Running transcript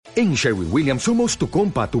En Sherwin-Williams somos tu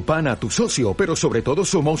compa, tu pana, tu socio, pero sobre todo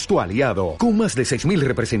somos tu aliado, con más de 6,000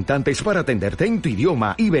 representantes para atenderte en tu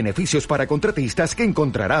idioma y beneficios para contratistas que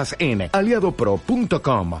encontrarás en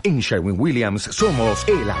aliadopro.com. En Sherwin-Williams somos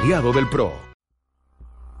el aliado del pro.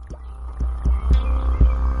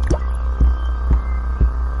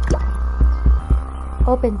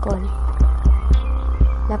 Open Call.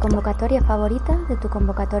 La convocatoria favorita de tu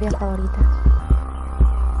convocatoria favorita.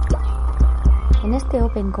 En este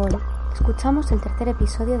Open Call escuchamos el tercer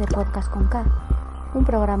episodio de Podcast con K, un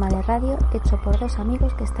programa de radio hecho por dos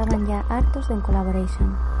amigos que estaban ya hartos de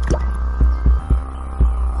Collaboration.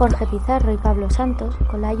 Jorge Pizarro y Pablo Santos,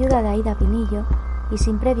 con la ayuda de Aida Pinillo y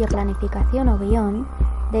sin previa planificación o guión,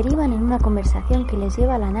 derivan en una conversación que les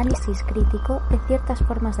lleva al análisis crítico de ciertas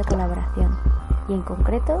formas de colaboración, y en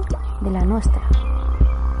concreto de la nuestra.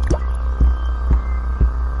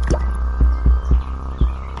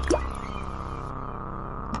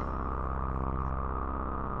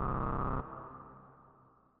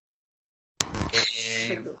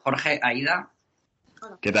 Jorge, Aida.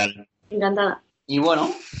 ¿Qué tal? Encantada. Y bueno,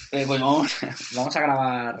 pues vamos a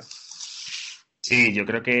grabar. Sí, yo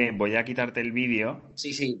creo que voy a quitarte el vídeo.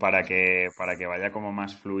 Sí. Para que vaya como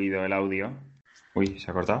más fluido el audio. Uy, ¿se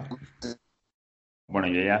ha cortado? Bueno,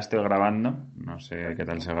 yo ya estoy grabando. No sé qué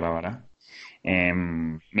tal se grabará.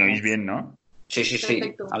 ¿Me oís bien, no? Sí.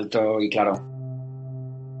 Perfecto. Alto y claro.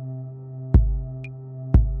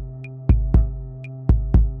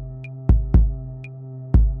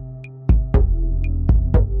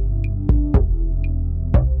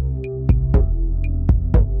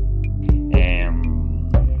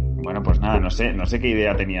 No sé qué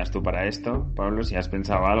idea tenías tú para esto, Pablo, si has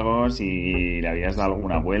pensado algo, si le habías dado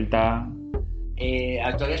alguna vuelta.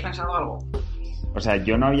 ¿Tú habías pensado algo? O sea,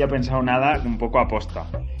 yo no había pensado nada un poco aposta.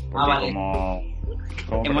 Vale.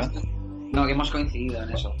 Que hemos coincidido en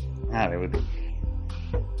eso. De útil.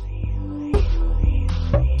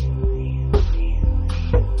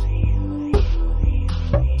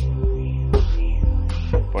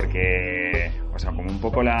 Porque, o sea, como un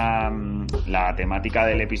poco la temática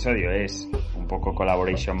del episodio es un poco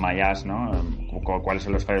Collaboration My Ass, ¿no? ¿Cuáles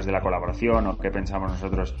son los fallos de la colaboración o qué pensamos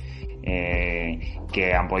nosotros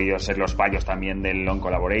que han podido ser los fallos también del Long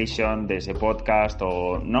Collaboration, de ese podcast,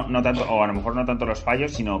 o no tanto, o a lo mejor no tanto los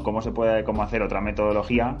fallos, sino cómo hacer otra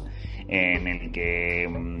metodología en el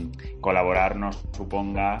que colaborar nos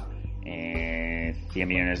suponga 100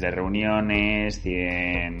 millones de reuniones,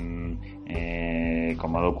 100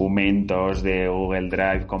 como documentos de Google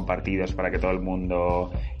Drive compartidos para que todo el mundo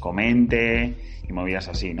comente y movidas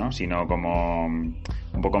así, ¿no? Sino como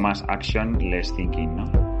un poco más action, less thinking, ¿no?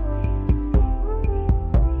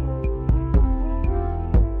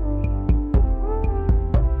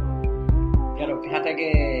 Claro, fíjate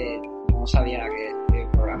que no sabía que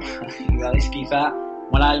programa iba a quizá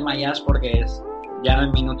mola el Mayas porque es ya en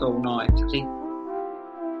el minuto 1 es así.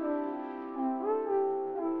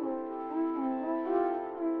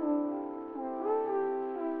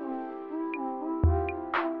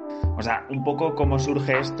 O sea, un poco cómo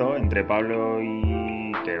surge esto entre Pablo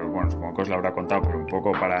y... que, bueno, supongo que os lo habrá contado, pero un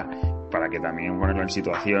poco para que también ponerlo en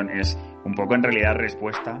situación, es un poco en realidad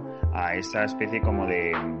respuesta a esa especie como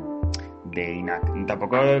de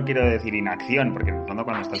tampoco quiero decir inacción, porque en el fondo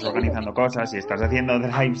cuando estás organizando cosas y estás haciendo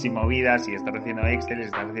drives y movidas y estás haciendo Excel y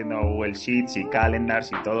estás haciendo Google Sheets y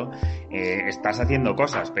calendars y todo, estás haciendo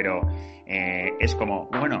cosas, pero es como,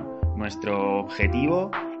 bueno, nuestro objetivo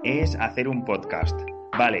es hacer un podcast.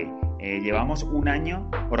 Vale, llevamos un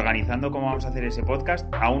año organizando cómo vamos a hacer ese podcast,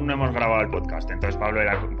 aún no hemos grabado el podcast. Entonces Pablo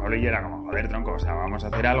y yo era como, joder, tronco, o sea, vamos a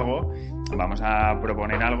hacer algo, vamos a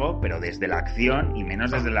proponer algo, pero desde la acción y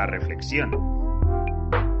menos desde la reflexión.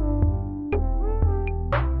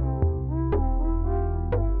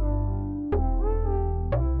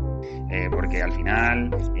 Porque al final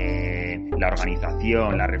la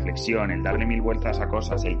organización, la reflexión, el darle mil vueltas a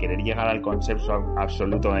cosas, el querer llegar al consenso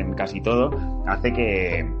absoluto en casi todo, hace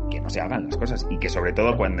que no se hagan las cosas y que sobre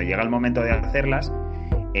todo cuando llega el momento de hacerlas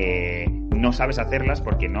no sabes hacerlas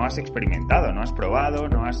porque no has experimentado, no has probado,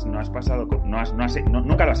 no has pasado,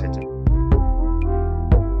 nunca lo has hecho.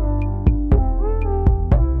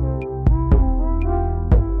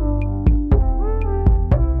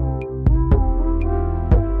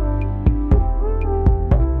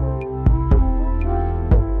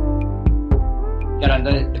 Claro,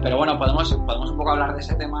 entonces, pero bueno, podemos un poco hablar de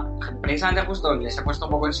ese tema. Precisamente justo les he puesto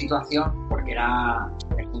un poco en situación porque era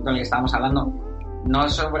el punto en el que estábamos hablando, no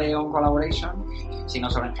sobre On Collaboration, sino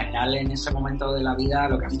sobre en general en ese momento de la vida,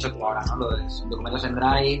 lo que has dicho tú ahora, ¿no? Los documentos en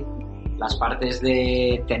Drive, las partes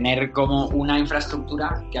de tener como una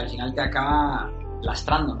infraestructura que al final te acaba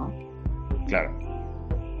lastrando, ¿no? Claro.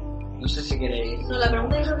 No sé si queréis... No, la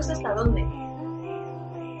pregunta yo creo que es hasta dónde.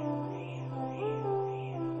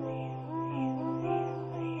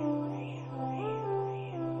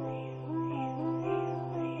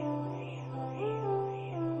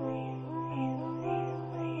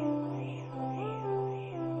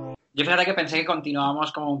 Yo fíjate que pensé que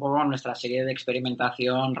continuábamos como un poco con nuestra serie de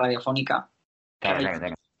experimentación radiofónica.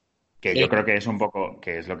 Claro. Que yo creo que es un poco,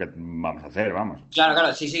 que es lo que vamos a hacer, vamos.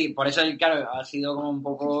 Claro, sí. Por eso, claro, ha sido como un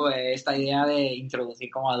poco esta idea de introducir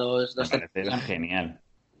como a dos Me parece genial.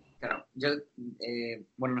 Claro, yo,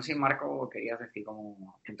 bueno, no sé, Marco, querías decir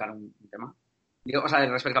cómo apuntar un tema. Yo, o sea,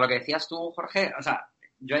 respecto a lo que decías tú, Jorge, o sea,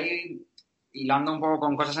 yo ahí, hilando un poco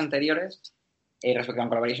con cosas anteriores, respecto a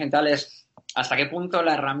collaboration y tal, es hasta qué punto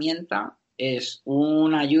la herramienta es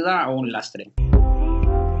una ayuda o un lastre.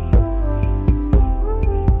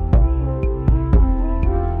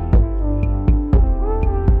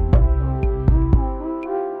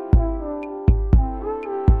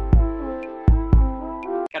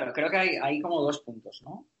 Claro, creo que hay como dos puntos,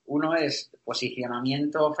 ¿no? Uno es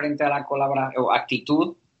posicionamiento frente a la colaboración, o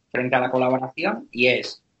actitud frente a la colaboración, y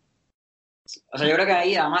es... O sea, yo creo que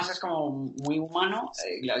ahí además es como muy humano,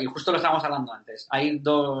 y justo lo estábamos hablando antes. Hay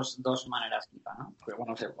dos maneras quizá, ¿no? Pues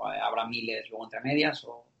bueno, no sé, habrá miles luego entre medias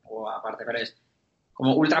o aparte, pero es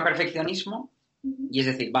como ultra perfeccionismo, y es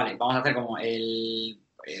decir, vale, vamos a hacer como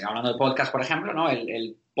hablando de podcast, por ejemplo, ¿no?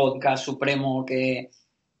 El podcast supremo que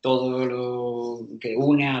todo lo que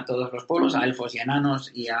une a todos los pueblos, a elfos y a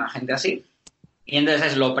enanos y a gente así. Y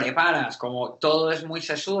entonces lo preparas, como todo es muy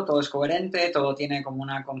sesudo, todo es coherente, todo tiene como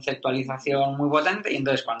una conceptualización muy potente, y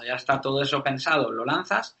entonces cuando ya está todo eso pensado, lo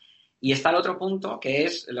lanzas. Y está el otro punto, que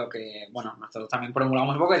es lo que, bueno, nosotros también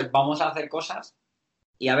formulamos un poco, es vamos a hacer cosas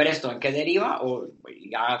y a ver esto en qué deriva, o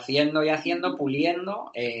haciendo,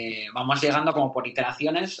 puliendo, vamos llegando como por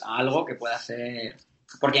iteraciones a algo que pueda ser...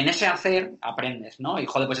 Porque en ese hacer aprendes, ¿no? Y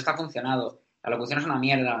joder, pues esto ha funcionado, la locución es una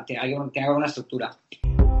mierda, tiene que haber una estructura.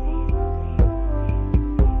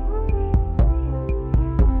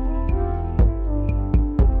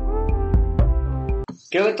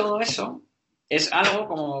 Creo que todo eso es algo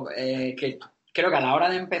como que creo que a la hora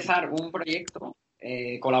de empezar un proyecto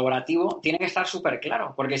colaborativo tiene que estar súper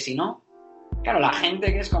claro, porque si no, claro, la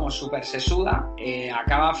gente que es como súper sesuda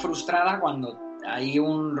acaba frustrada cuando hay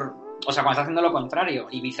o sea, cuando está haciendo lo contrario,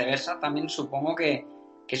 y viceversa también supongo que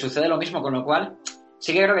sucede lo mismo, con lo cual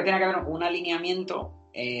sí que creo que tiene que haber un alineamiento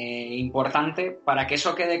importante para que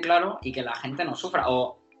eso quede claro y que la gente no sufra,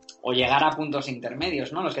 o llegar a puntos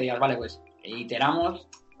intermedios, ¿no? Los que digas, vale, pues iteramos.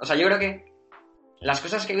 O sea, yo creo que las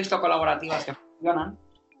cosas que he visto colaborativas que funcionan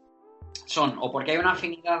son o porque hay una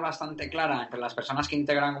afinidad bastante clara entre las personas que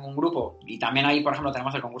integran como un grupo, y también ahí, por ejemplo,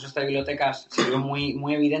 tenemos el concurso de bibliotecas, se vio muy,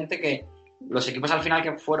 muy evidente que los equipos al final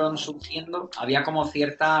que fueron surgiendo había como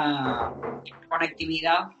cierta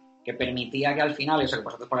conectividad que permitía que al final, eso que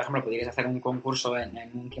vosotros, por ejemplo, pudierais hacer un concurso en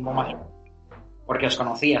un tiempo más porque os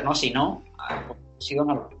conocías, ¿no? Si no, ha sido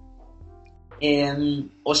una locura.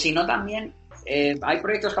 O si no, también hay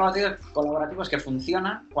proyectos colaborativos que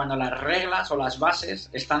funcionan cuando las reglas o las bases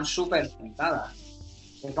están súper sentadas.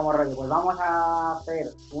 Es como rollo, pues vamos a hacer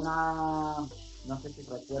una... No sé si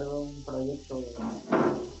recuerdo un proyecto de...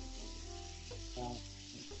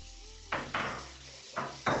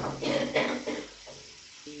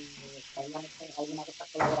 ¿Alguna cosa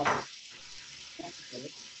colaborativa?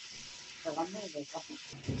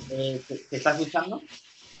 ¿Te estás escuchando?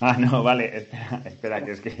 Ah, no, vale, espera,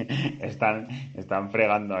 que es que están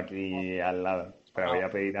fregando aquí al lado. Espera, voy a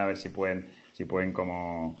pedir a ver si pueden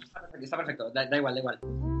como... Está perfecto, da igual.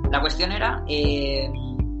 La cuestión era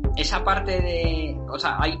esa parte de... O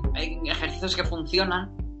sea, hay ejercicios que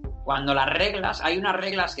funcionan cuando hay unas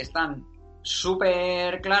reglas que están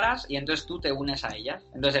súper claras y entonces tú te unes a ellas.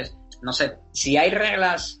 Entonces, no sé, si hay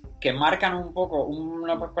reglas que marcan un poco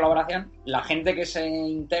una colaboración, la gente que se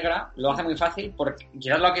integra lo hace muy fácil, porque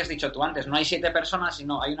quizás lo que has dicho tú antes, no hay 7 personas,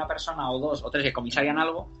 sino hay una persona o 2 o 3 que comisarian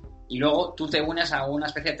algo y luego tú te unes a una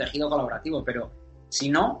especie de tejido colaborativo, pero si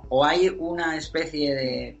no, o hay una especie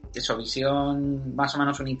de visión más o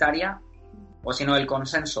menos unitaria, o si no el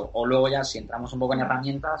consenso, o luego ya si entramos un poco en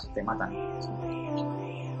herramientas, te matan.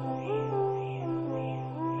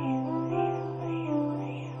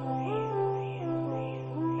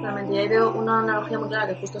 Claramente, y ahí veo una analogía muy clara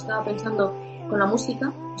que justo estaba pensando con la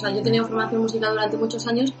música. O sea, yo he tenido formación musical durante muchos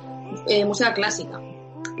años, música clásica.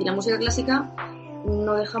 Y la música clásica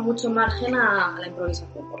no deja mucho margen a la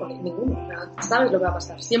improvisación, porque ninguno. O sea, sabes lo que va a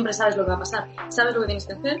pasar, siempre sabes lo que va a pasar, sabes lo que tienes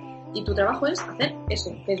que hacer, y tu trabajo es hacer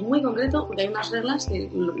eso, que es muy concreto, porque hay unas reglas que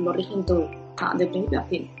lo rigen todo, de principio a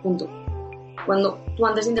fin, punto. cuando tú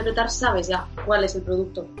antes de interpretar sabes ya cuál es el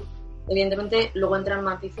producto. Evidentemente luego entran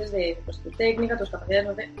matices de pues, tu técnica, tus capacidades,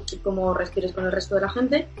 no sé, y cómo respires con el resto de la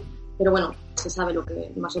gente, pero bueno, se sabe lo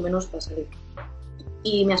que más o menos va a salir.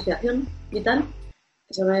 Y mi aspiración vital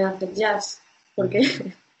es hacer jazz, porque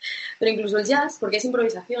pero incluso el jazz, porque es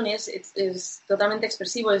improvisación, es totalmente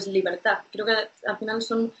expresivo, es libertad. Creo que al final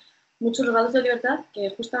son muchos regalos de libertad que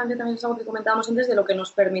justamente también es algo que comentábamos antes de lo que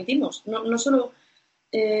nos permitimos, no solo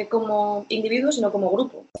como individuos, sino como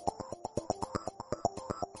grupo.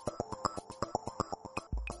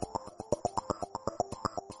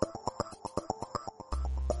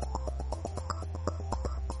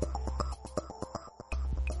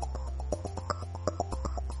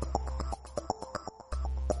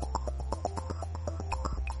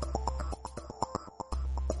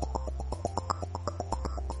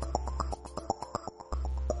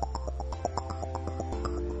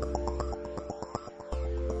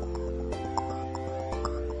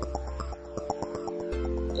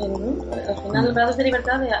 Al final, los grados de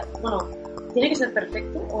libertad, ¿tiene que ser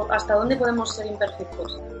perfecto? ¿O hasta dónde podemos ser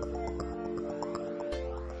imperfectos?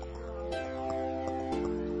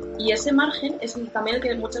 Y ese margen es también el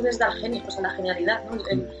que muchas veces da el genio, o sea, la genialidad, ¿no?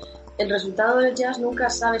 El resultado del jazz nunca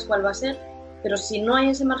sabes cuál va a ser, pero si no hay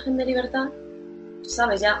ese margen de libertad,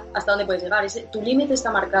 sabes ya hasta dónde puedes llegar. Tu límite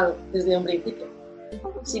está marcado desde un principio.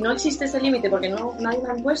 Si no existe ese límite porque nadie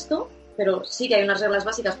lo ha impuesto, pero sí que hay unas reglas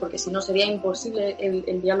básicas porque si no sería imposible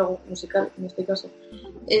el diálogo musical en este caso.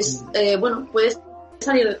 Puede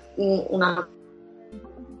salir una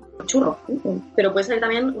churro, pero puede salir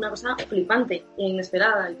también una cosa flipante e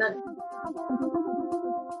inesperada y tal.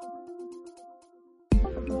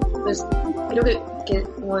 Entonces, creo que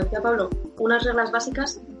como decía Pablo, unas reglas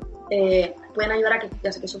básicas pueden ayudar a que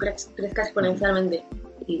eso crezca exponencialmente.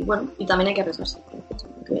 Y bueno, y también hay que arriesgarse,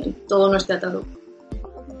 que todo no esté atado.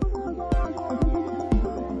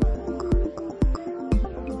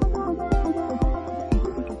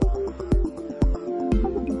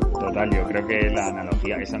 Total, yo creo que esa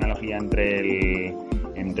analogía entre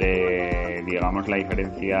digamos la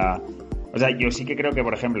diferencia, o sea, yo sí que creo que,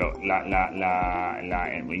 por ejemplo,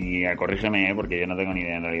 y corrígeme porque yo no tengo ni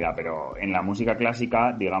idea en realidad, pero en la música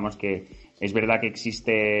clásica, digamos que es verdad que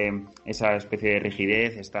existe esa especie de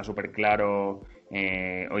rigidez, está súper claro,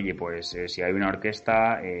 oye, pues si hay una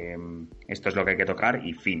orquesta, esto es lo que hay que tocar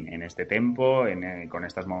y fin, en este tempo, con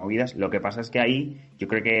estas movidas. Lo que pasa es que ahí yo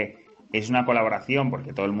creo que es una colaboración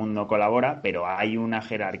porque todo el mundo colabora, pero hay una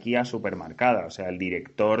jerarquía súper marcada. O sea, el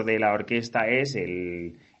director de la orquesta es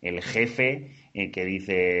el jefe que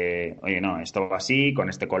dice, oye, no, esto va así, con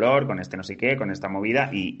este color, con este no sé qué, con esta movida,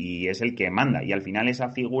 y es el que manda. Y al final esa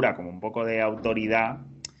figura como un poco de autoridad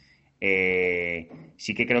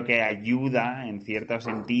sí que creo que ayuda en cierto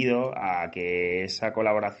sentido a que esa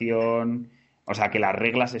colaboración, o sea, que las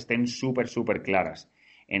reglas estén súper, súper claras.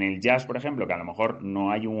 En el jazz, por ejemplo, que a lo mejor no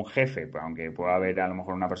hay un jefe, aunque pueda haber a lo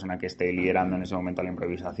mejor una persona que esté liderando en ese momento la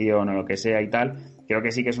improvisación o lo que sea y tal, creo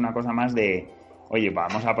que sí que es una cosa más de, oye,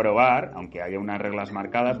 vamos a probar, aunque haya unas reglas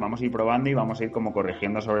marcadas, vamos a ir probando y vamos a ir como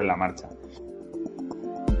corrigiendo sobre la marcha.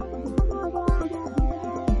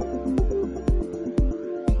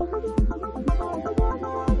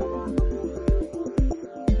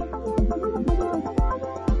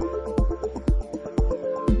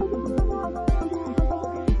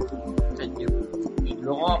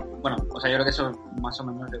 O sea, yo creo que eso más o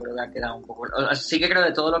menos yo creo que ha quedado un poco... O sea, sí que creo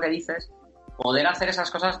de todo lo que dices, poder hacer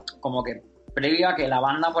esas cosas como que previo a que la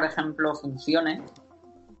banda, por ejemplo, funcione,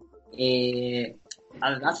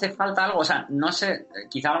 hace falta algo, o sea, no sé,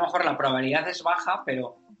 quizá a lo mejor la probabilidad es baja,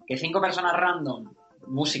 pero que 5 personas random,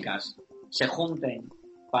 músicas, se junten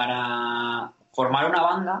para formar una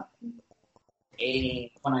banda,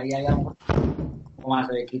 bueno, ahí hay algo un poco más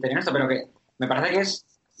de criterio en esto, pero que me parece que es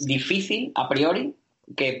difícil, a priori,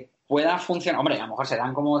 que pueda funcionar. Hombre, a lo mejor se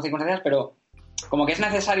dan como circunstancias, pero como que es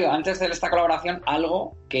necesario antes de esta colaboración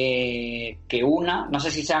algo que una, no sé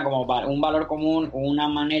si sea como un valor común, una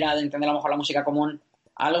manera de entender a lo mejor la música común,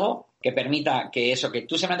 algo que permita que eso, que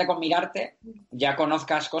tú simplemente con mirarte ya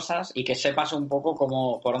conozcas cosas y que sepas un poco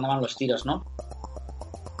cómo, por dónde van los tiros, ¿no?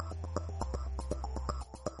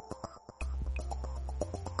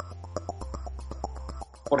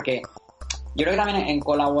 Porque yo creo que también en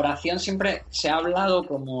colaboración siempre se ha hablado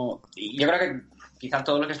como... Y yo creo que quizás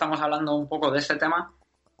todos los que estamos hablando un poco de este tema,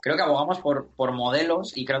 creo que abogamos por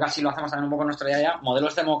modelos, y creo que así lo hacemos también un poco en nuestro día a día,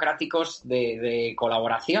 modelos democráticos de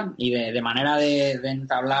colaboración y de manera de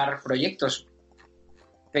entablar proyectos.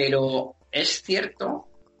 Pero es cierto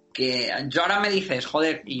que yo ahora me dices,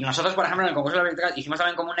 joder, y nosotros, por ejemplo, en el concurso de la biblioteca hicimos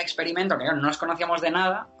también como un experimento, que no nos conocíamos de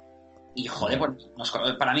nada, Y joder, pues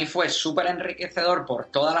para mí fue súper enriquecedor por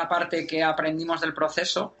toda la parte que aprendimos del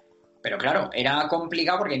proceso, pero claro, era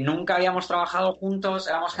complicado porque nunca habíamos trabajado juntos,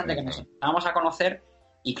 éramos gente que nos empezábamos a conocer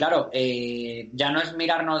y claro, ya no es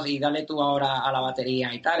mirarnos y dale tú ahora a la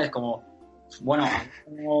batería y tal, es como, bueno,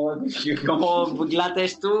 ¿cómo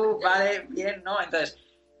lates tú? Vale, bien, ¿no? Entonces,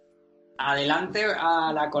 adelante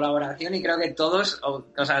a la colaboración y creo que todos,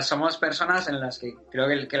 o sea, somos personas en las que creo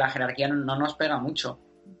que la jerarquía no nos pega mucho.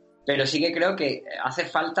 Pero sí que creo que hace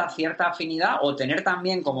falta cierta afinidad o tener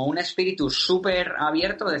también como un espíritu súper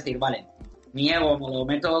abierto, decir, vale, mi ego me lo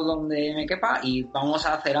meto donde me quepa y vamos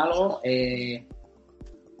a hacer algo,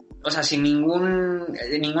 o sea, sin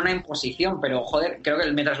ninguna imposición, pero joder, creo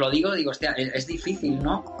que mientras lo digo, hostia, es difícil,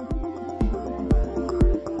 ¿no?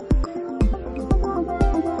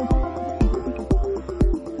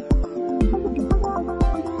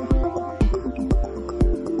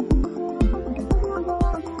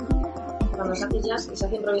 Cuando se hace jazz y se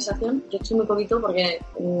hace improvisación, yo soy muy poquito porque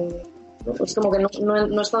es como que no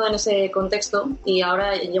he estado en ese contexto y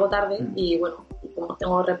ahora llego tarde y bueno, como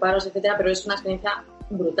tengo reparos, etcétera, pero es una experiencia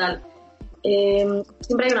brutal.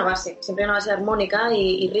 Siempre hay una base armónica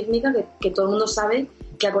y rítmica que todo el mundo sabe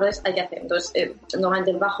qué acordes hay que hacer. Entonces,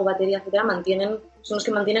 normalmente el bajo, batería, etcétera, son los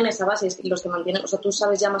que mantienen esa base y los que mantienen, o sea, tú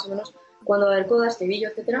sabes ya más o menos cuándo va a haber coda, estribillo,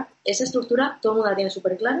 etcétera. Esa estructura todo el mundo la tiene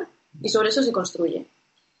súper clara y sobre eso se construye.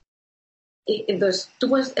 Y entonces, tú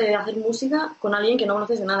puedes hacer música con alguien que no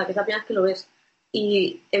conoces de nada, que es la primera vez que lo ves.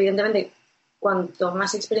 Y, evidentemente, cuanto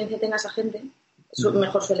más experiencia tenga esa gente,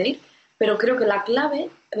 mejor suele ir. Pero creo que la clave,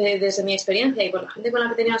 desde mi experiencia y con la gente con la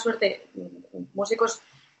que tenía la suerte, músicos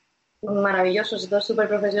maravillosos y todos súper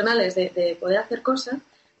profesionales, de poder hacer cosas,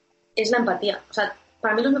 es la empatía. O sea,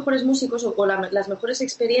 para mí los mejores músicos o las mejores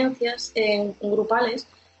experiencias grupales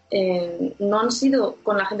no han sido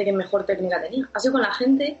con la gente que mejor técnica tenía, ha sido con la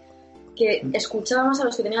gente que escuchaba más a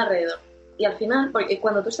los que tenía alrededor. Y al final, porque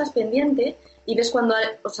cuando tú estás pendiente y ves cuando,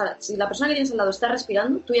 o sea, si la persona que tienes al lado está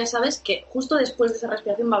respirando, tú ya sabes que justo después de esa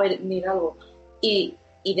respiración va a venir algo. Y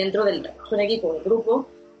dentro del trabajo en equipo, del grupo,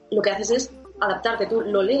 lo que haces es adaptarte. Tú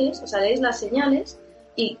lo lees, o sea, lees las señales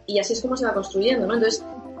y así es como se va construyendo, ¿no? Entonces,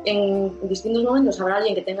 en distintos momentos habrá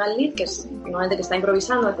alguien que tenga el lead, que es normalmente que está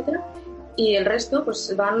improvisando, etcétera, y el resto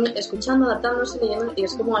pues van escuchando, adaptándose, leyendo, y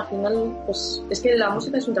es como al final, pues es que la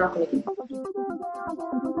música es un trabajo en equipo.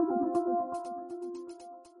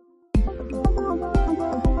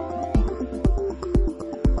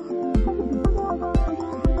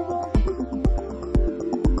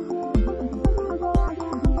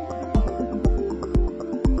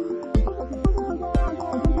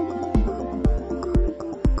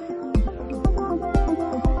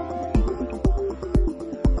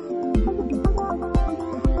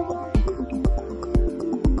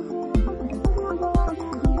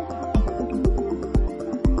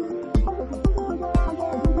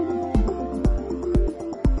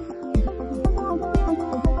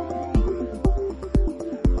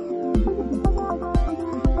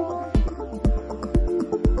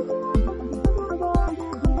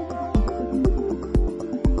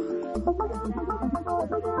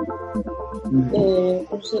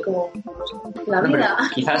 No sé, como la vida.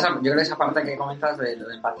 Quizás yo creo que esa parte que comentas de lo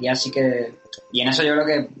de empatía sí que... Y en eso yo creo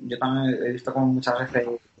que yo también he visto como muchas veces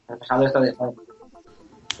reflejado esto de...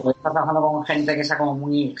 Puedes estar trabajando con gente que sea como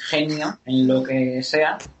muy genio en lo que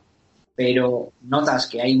sea, pero notas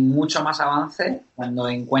que hay mucho más avance cuando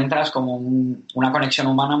encuentras como una conexión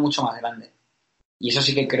humana mucho más grande. Y eso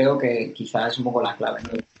sí que creo que quizás es un poco la clave,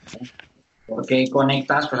 ¿no? ¿Por qué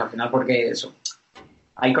conectas? Pues al final porque eso...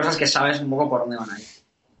 Hay cosas que sabes un poco por dónde van a ir.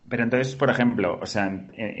 Pero entonces, por ejemplo, o sea,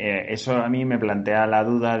 eso a mí me plantea la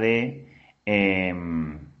duda de...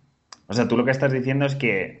 o sea, tú lo que estás diciendo es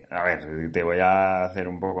que, a ver, te voy a hacer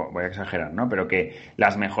un poco, voy a exagerar, ¿no? Pero que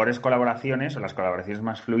las mejores colaboraciones o las colaboraciones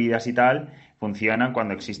más fluidas y tal funcionan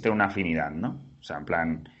cuando existe una afinidad, ¿no? O sea, en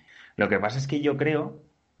plan... Lo que pasa es que yo creo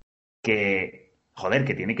que... Joder,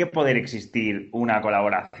 que tiene que poder existir una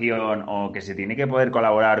colaboración o que se tiene que poder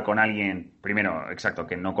colaborar con alguien, primero, exacto,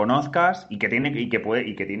 que no conozcas y que tiene que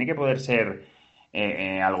poder ser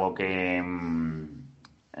algo que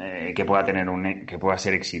pueda tener que pueda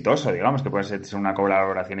ser exitoso, digamos, que pueda ser una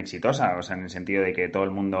colaboración exitosa, o sea, en el sentido de que todo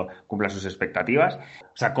el mundo cumpla sus expectativas.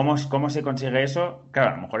 O sea, ¿cómo se consigue eso? Claro,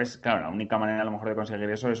 a lo mejor la única manera a lo mejor de conseguir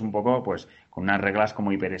eso es un poco, pues, con unas reglas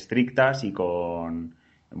como hiper estrictas y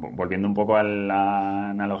volviendo un poco a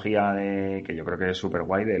la analogía de que yo creo que es súper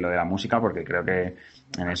guay de lo de la música, porque creo que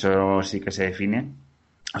en eso sí que se define,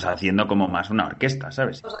 o sea, haciendo como más una orquesta,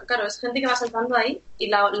 ¿sabes? O sea, claro, es gente que va saltando ahí y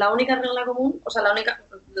la única regla común, o sea,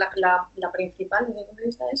 la principal, desde mi punto de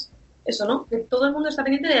vista, es eso, ¿no? Que todo el mundo está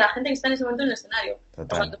pendiente de la gente que está en ese momento en el escenario.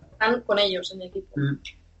 Total. O sea, están con ellos en el equipo.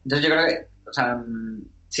 Entonces yo creo que, o sea,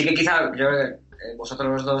 sí que quizá yo creo que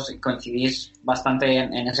vosotros los dos coincidís bastante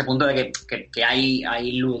en ese punto de que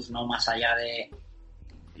hay luz, ¿no? Más allá de...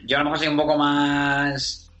 Yo a lo mejor soy un poco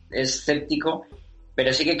más escéptico,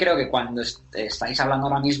 pero sí que creo que cuando estáis hablando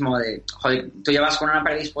ahora mismo de, joder, tú llevas con una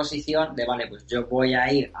predisposición de, vale, pues yo voy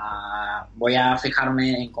a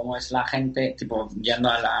fijarme en cómo es la gente, tipo, yendo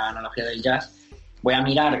a la analogía del jazz, voy a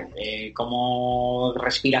mirar cómo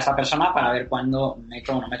respira esta persona para ver cuándo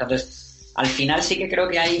meto o no meto. Entonces, al final sí que creo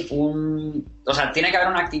que hay o sea, tiene que haber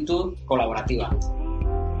una actitud colaborativa.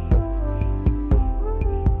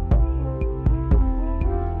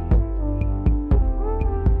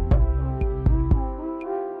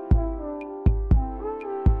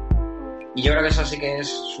 Y yo creo que eso sí que es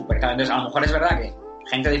súper claro. Entonces, a lo mejor es verdad que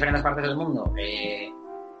gente de diferentes partes del mundo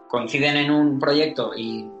coinciden en un proyecto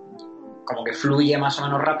y como que fluye más o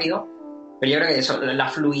menos rápido, pero yo creo que eso, la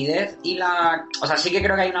fluidez y o sea, sí que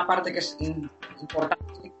creo que hay una parte que es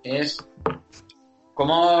importante, que es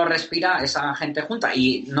cómo respira esa gente junta.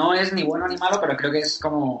 Y no es ni bueno ni malo, pero creo que es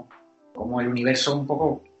como el universo un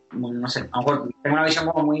poco, no sé, a lo mejor tengo una visión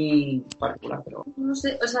como muy particular, pero... No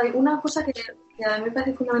sé, o sea, una cosa que a mí me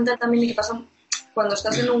parece fundamental también y que pasa cuando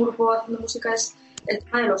estás en un grupo haciendo música es el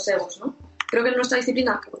tema de los egos, ¿no? Creo que en nuestra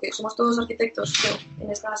disciplina, porque somos todos arquitectos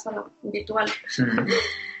en esta sala virtual,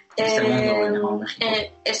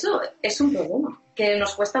 eso es un problema que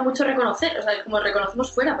nos cuesta mucho reconocer, o sea, como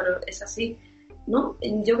reconocemos fuera, pero es así, ¿no?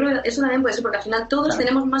 Yo creo que eso también puede ser, porque al final todos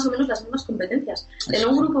tenemos más o menos las mismas competencias. En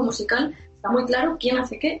un grupo musical está muy claro quién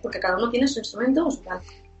hace qué, porque cada uno tiene su instrumento musical.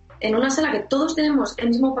 En una sala que todos tenemos el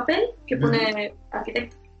mismo papel que pone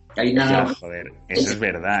arquitecto. Joder, eso es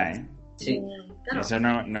verdad, ¿eh? Sí. Claro. Eso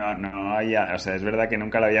no haya, o sea, es verdad que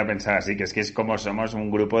nunca lo había pensado así, que es como somos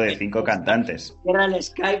un grupo de 5 cantantes. Cierra el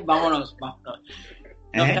Skype, vámonos.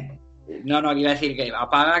 No, aquí iba a decir que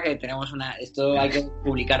apaga, que tenemos esto hay que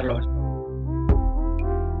publicarlo.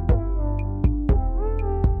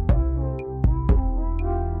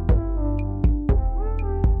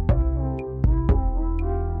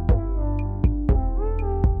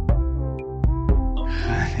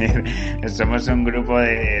 Somos un grupo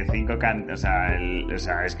de 5 cantantes, o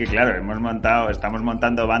sea, es que claro, estamos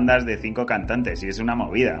montando bandas de 5 cantantes y es una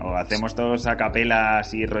movida. O hacemos todos a capela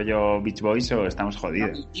así rollo Beach Boys o estamos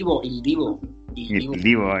jodidos. El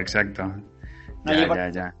divo, exacto. No,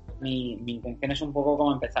 Ya. Mi intención es un poco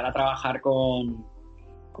como empezar a trabajar con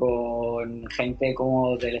gente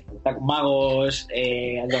como del espectáculo, magos,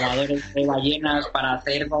 domadores de ballenas, para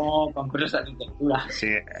hacer como concursos de arquitectura. Sí,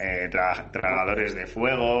 tragadores de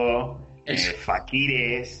fuego,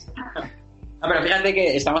 faquires. No, pero fíjate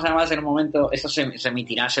que estamos además en un momento, esto se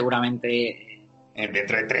emitirá seguramente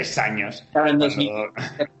dentro de 3 años. Claro, en 2000.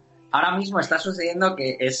 Ahora mismo está sucediendo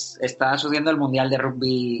el Mundial de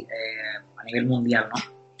Rugby a nivel mundial,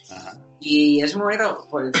 ¿no? Ajá. Y es muy bonito,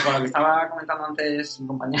 con lo que estaba comentando antes mi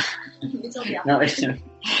compañera.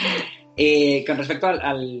 Con respecto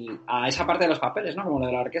a esa parte de los papeles, ¿no? Como lo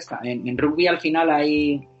de la orquesta. En rugby al final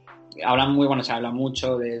se habla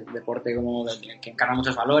mucho de deporte como que encarna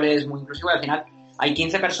muchos valores, muy inclusivo, y al final hay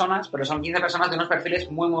 15 personas, pero son 15 personas de unos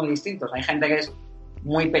perfiles muy, muy distintos. Hay gente que es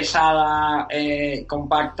muy pesada,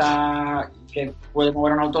 compacta, que puede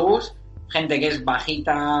mover un autobús, gente que es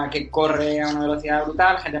bajita, que corre a una velocidad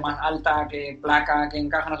brutal, gente más alta, que placa, que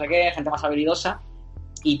encaja no sé qué, gente más habilidosa,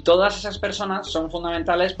 y todas esas personas son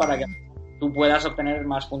fundamentales para que tú puedas obtener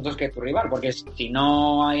más puntos que tu rival, porque si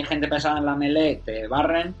no hay gente pesada en la melee, te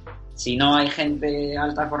barren, si no hay gente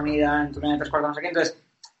alta fornida en tu línea de 3/4 no sé qué, entonces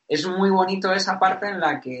es muy bonito esa parte en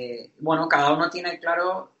la que, bueno, cada uno tiene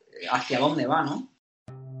claro hacia dónde va, ¿no?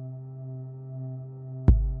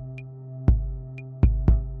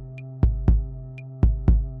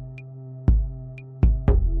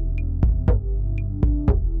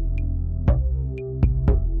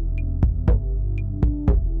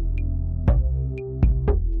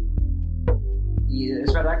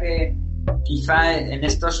 Es verdad que quizá en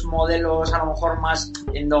estos modelos a lo mejor más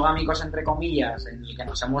endogámicos, entre comillas, en el que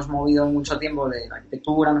nos hemos movido mucho tiempo de la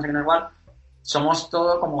arquitectura, no sé qué, no igual, somos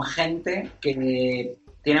todo como gente que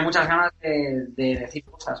tiene muchas ganas de decir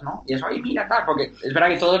cosas, ¿no? Y eso, oye, mira, tal, porque es verdad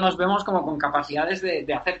que todos nos vemos como con capacidades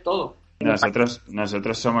de hacer todo.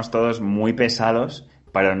 Nosotros somos todos muy pesados,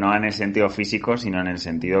 pero no en el sentido físico, sino en el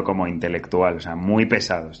sentido como intelectual, o sea, muy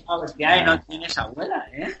pesados. No, hostia, no tienes abuela,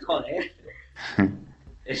 joder.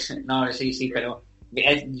 No, sí, pero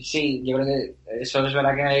sí, yo creo que eso es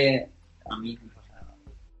verdad que a mí me pasa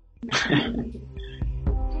nada.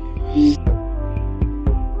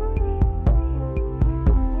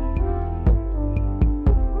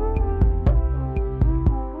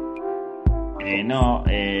 No,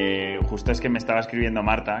 justo es que me estaba escribiendo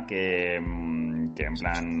Marta que en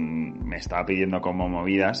plan me estaba pidiendo como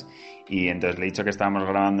movidas y entonces le he dicho que estábamos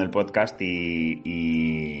grabando el podcast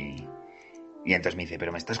y entonces me dice,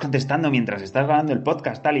 pero me estás contestando mientras estás grabando el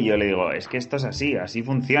podcast, tal, y yo le digo, es que esto es así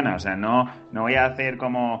funciona, o sea, no voy a hacer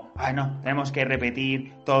como, no, tenemos que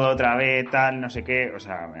repetir todo otra vez, tal, no sé qué, o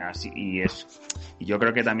sea, así, y yo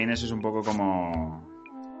creo que también eso es un poco como,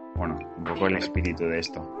 bueno, un poco el espíritu de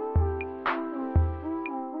esto.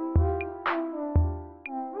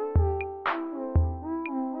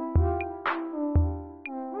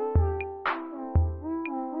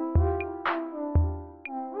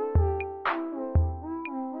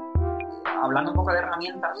 Hablando un poco de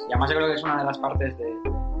herramientas, y además yo creo que es una de las partes de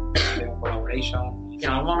collaboration, si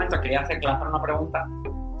en algún momento quería hacer una pregunta,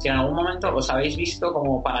 si en algún momento os habéis visto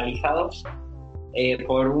como paralizados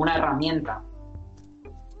por una herramienta,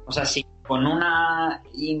 o sea, si con una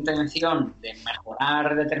intención de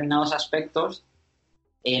mejorar determinados aspectos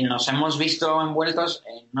nos hemos visto envueltos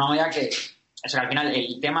en una olla que, o sea, al final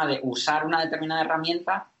el tema de usar una determinada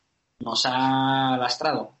herramienta nos ha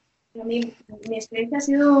lastrado. A mí, mi experiencia ha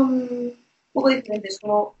sido un poco diferente. Es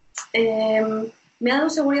como, me ha dado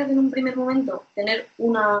seguridad en un primer momento tener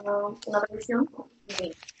una previsión,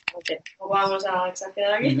 no vamos a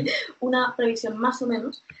exagerar aquí, una previsión más o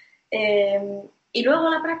menos, y luego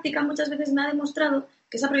la práctica muchas veces me ha demostrado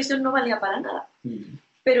que esa previsión no valía para nada.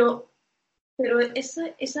 Pero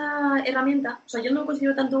esa herramienta, o sea, yo no lo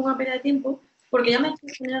considero tanto una pérdida de tiempo porque ya me ha hecho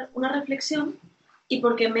tener una reflexión y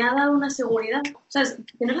porque me ha dado una seguridad. ¿Sabes?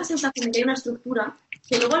 Tener la sensación de que hay una estructura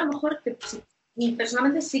que luego a lo mejor, y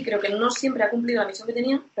personalmente sí creo que no siempre ha cumplido la misión que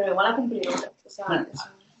tenía, pero igual ha cumplido otra. O sea,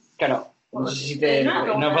 claro. No sé si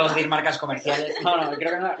no puedo decir marcas comerciales. No,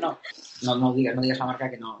 creo que no. No digas la marca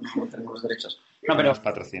que no tenemos los derechos. No, pero nos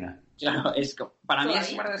patrocina. Claro, para mí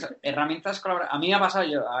es herramientas colaborativas. A mí me ha pasado,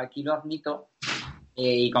 yo aquí lo admito,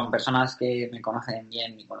 y con personas que me conocen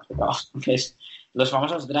bien y con los que trabajo, que es los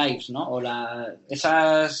famosos drives, ¿no? O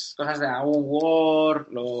esas cosas de hago un Word,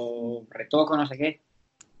 lo retoco, no sé qué.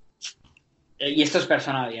 Y esto es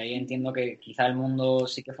personal, y ahí entiendo que quizá el mundo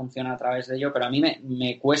sí que funciona a través de ello, pero a mí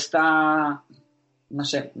me cuesta, no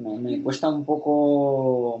sé, me cuesta un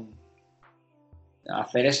poco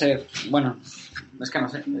hacer ese, bueno, es que no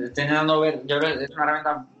sé, estoy intentando ver, yo creo que es una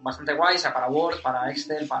herramienta bastante guay, o sea, para Word, para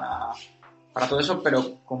Excel, para todo eso,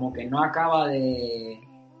 pero como que no acaba de,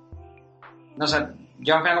 no sé,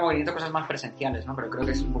 yo al final como que necesito cosas más presenciales, ¿no? Pero creo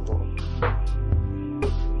que es un poco...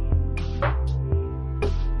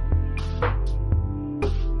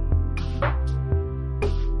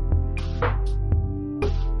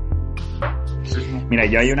 Mira,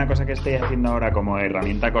 yo hay una cosa que estoy haciendo ahora como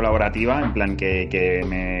herramienta colaborativa, en plan que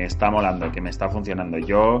me está molando, que me está funcionando.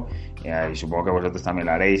 Yo, y supongo que vosotros también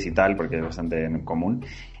lo haréis y tal, porque es bastante común,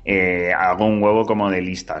 hago un huevo como de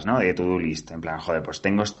listas, ¿no? De to-do list. En plan, joder, pues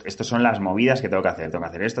estas son las movidas que tengo que hacer. Tengo que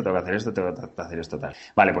hacer esto, tengo que hacer esto, tengo que hacer esto, tal.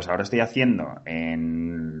 Vale, pues ahora estoy haciendo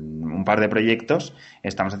en un par de proyectos,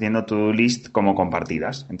 estamos haciendo to-do list como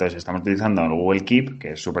compartidas. Entonces estamos utilizando el Google Keep,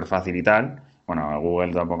 que es súper fácil y tal. Bueno,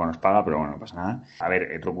 Google tampoco nos paga, pero bueno, no pasa nada. A ver,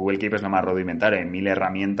 el Google Keep es lo más rudimentario, hay 1000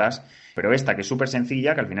 herramientas, pero esta que es súper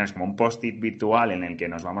sencilla, que al final es como un post-it virtual en el que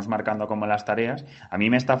nos vamos marcando como las tareas, a mí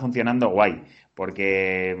me está funcionando guay,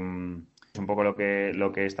 porque es un poco lo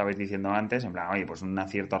que estabais diciendo antes, en plan, oye, pues una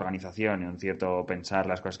cierta organización y un cierto pensar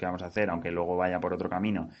las cosas que vamos a hacer, aunque luego vaya por otro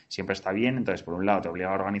camino, siempre está bien. Entonces, por un lado, te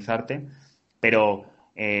obliga a organizarte, pero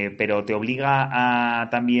te obliga a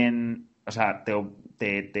también, o sea,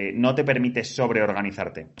 no te permite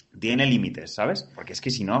sobreorganizarte. Tiene límites, ¿sabes? Porque es que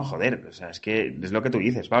si no, joder, o sea, es que es lo que tú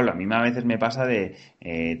dices, Pablo. A mí a veces me pasa de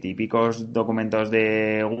típicos documentos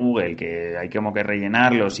de Google que hay como que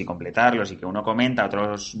rellenarlos y completarlos y que uno comenta,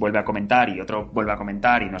 otros vuelve a comentar y otro vuelve a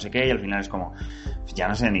comentar y no sé qué, y al final es como, ya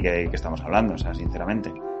no sé ni de qué estamos hablando, o sea,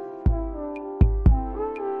 sinceramente.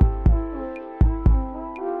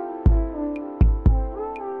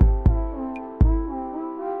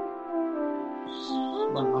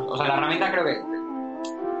 O sea, la herramienta creo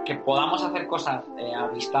que podamos hacer cosas a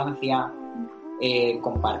distancia,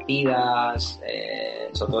 compartidas,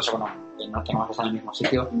 sobre todo eso, bueno, que no tengamos que estar en el mismo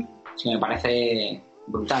sitio, sí que me parece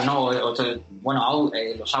brutal, ¿no?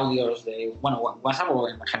 Los audios de, WhatsApp o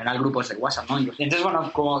en general grupos de WhatsApp, ¿no? Entonces,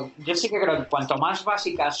 bueno, como yo sí que creo que cuanto más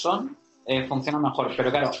básicas son, funcionan mejor,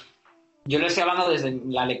 pero claro, yo le estoy hablando desde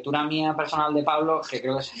la lectura mía personal de Pablo, que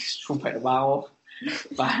creo que es súper vago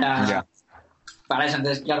para eso.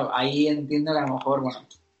 Entonces, claro, ahí entiendo que a lo mejor, bueno,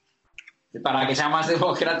 Para que sea más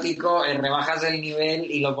democrático, rebajas el nivel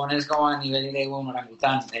y lo pones como a nivel de un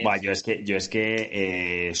orangután. Yo es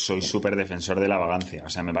que soy súper defensor de la vagancia. O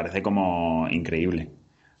sea, me parece como increíble.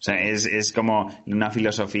 O sea, es como una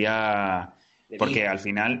filosofía... Porque al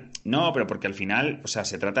final... No, pero porque al final, o sea,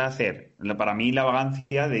 se trata de hacer... Para mí la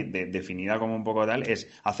vagancia, definida como un poco tal, es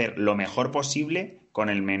hacer lo mejor posible con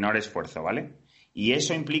el menor esfuerzo, ¿vale? Y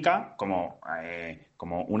eso implica como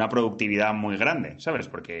una productividad muy grande, ¿sabes?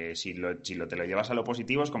 Porque si te lo llevas a lo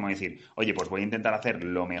positivo es como decir, oye, pues voy a intentar hacer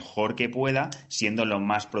lo mejor que pueda siendo lo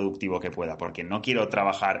más productivo que pueda, porque no quiero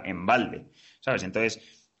trabajar en balde, ¿sabes?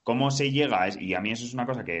 Entonces... ¿Cómo se llega? Y a mí eso es una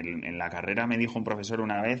cosa que en la carrera me dijo un profesor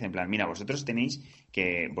una vez, en plan, mira, vosotros tenéis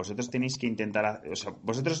que intentar, o sea,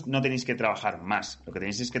 vosotros no tenéis que trabajar más, lo que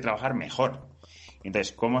tenéis es que trabajar mejor.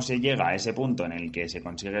 Entonces, ¿cómo se llega a ese punto en el que se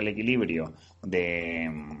consigue el equilibrio de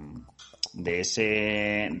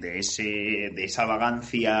esa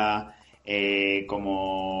vagancia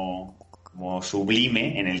como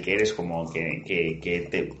sublime, en el que eres como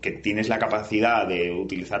que tienes la capacidad de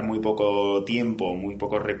utilizar muy poco tiempo, muy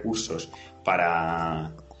pocos recursos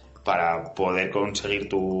para poder conseguir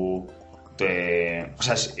como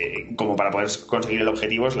para poder conseguir el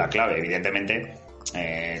objetivo es la clave. Evidentemente,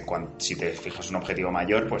 si te fijas un objetivo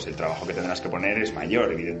mayor, pues el trabajo que tendrás que poner es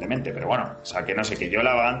mayor, evidentemente. Pero bueno, o sea, que no sé, que yo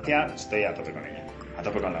la vagancia estoy a tope con ella, a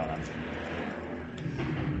tope con la vagancia.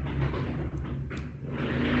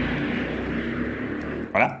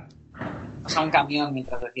 ¿Hola? Pasa un camión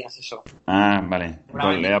mientras decías eso. Ah, vale.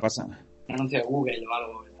 Pues le ha pasado. Un anuncio de Google o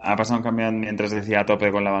algo. ¿Ha pasado un camión mientras decía a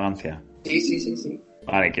tope con la vagancia? Sí.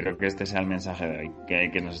 Vale, quiero que este sea el mensaje de hoy.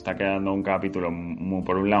 Que nos está quedando un capítulo,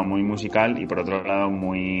 por un lado, muy musical y por otro lado,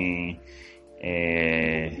 muy...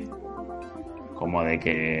 como de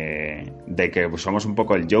que somos un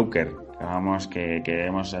poco el Joker. Que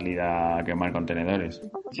queremos salir a quemar contenedores.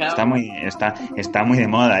 Está muy de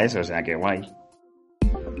moda eso, o sea, que guay.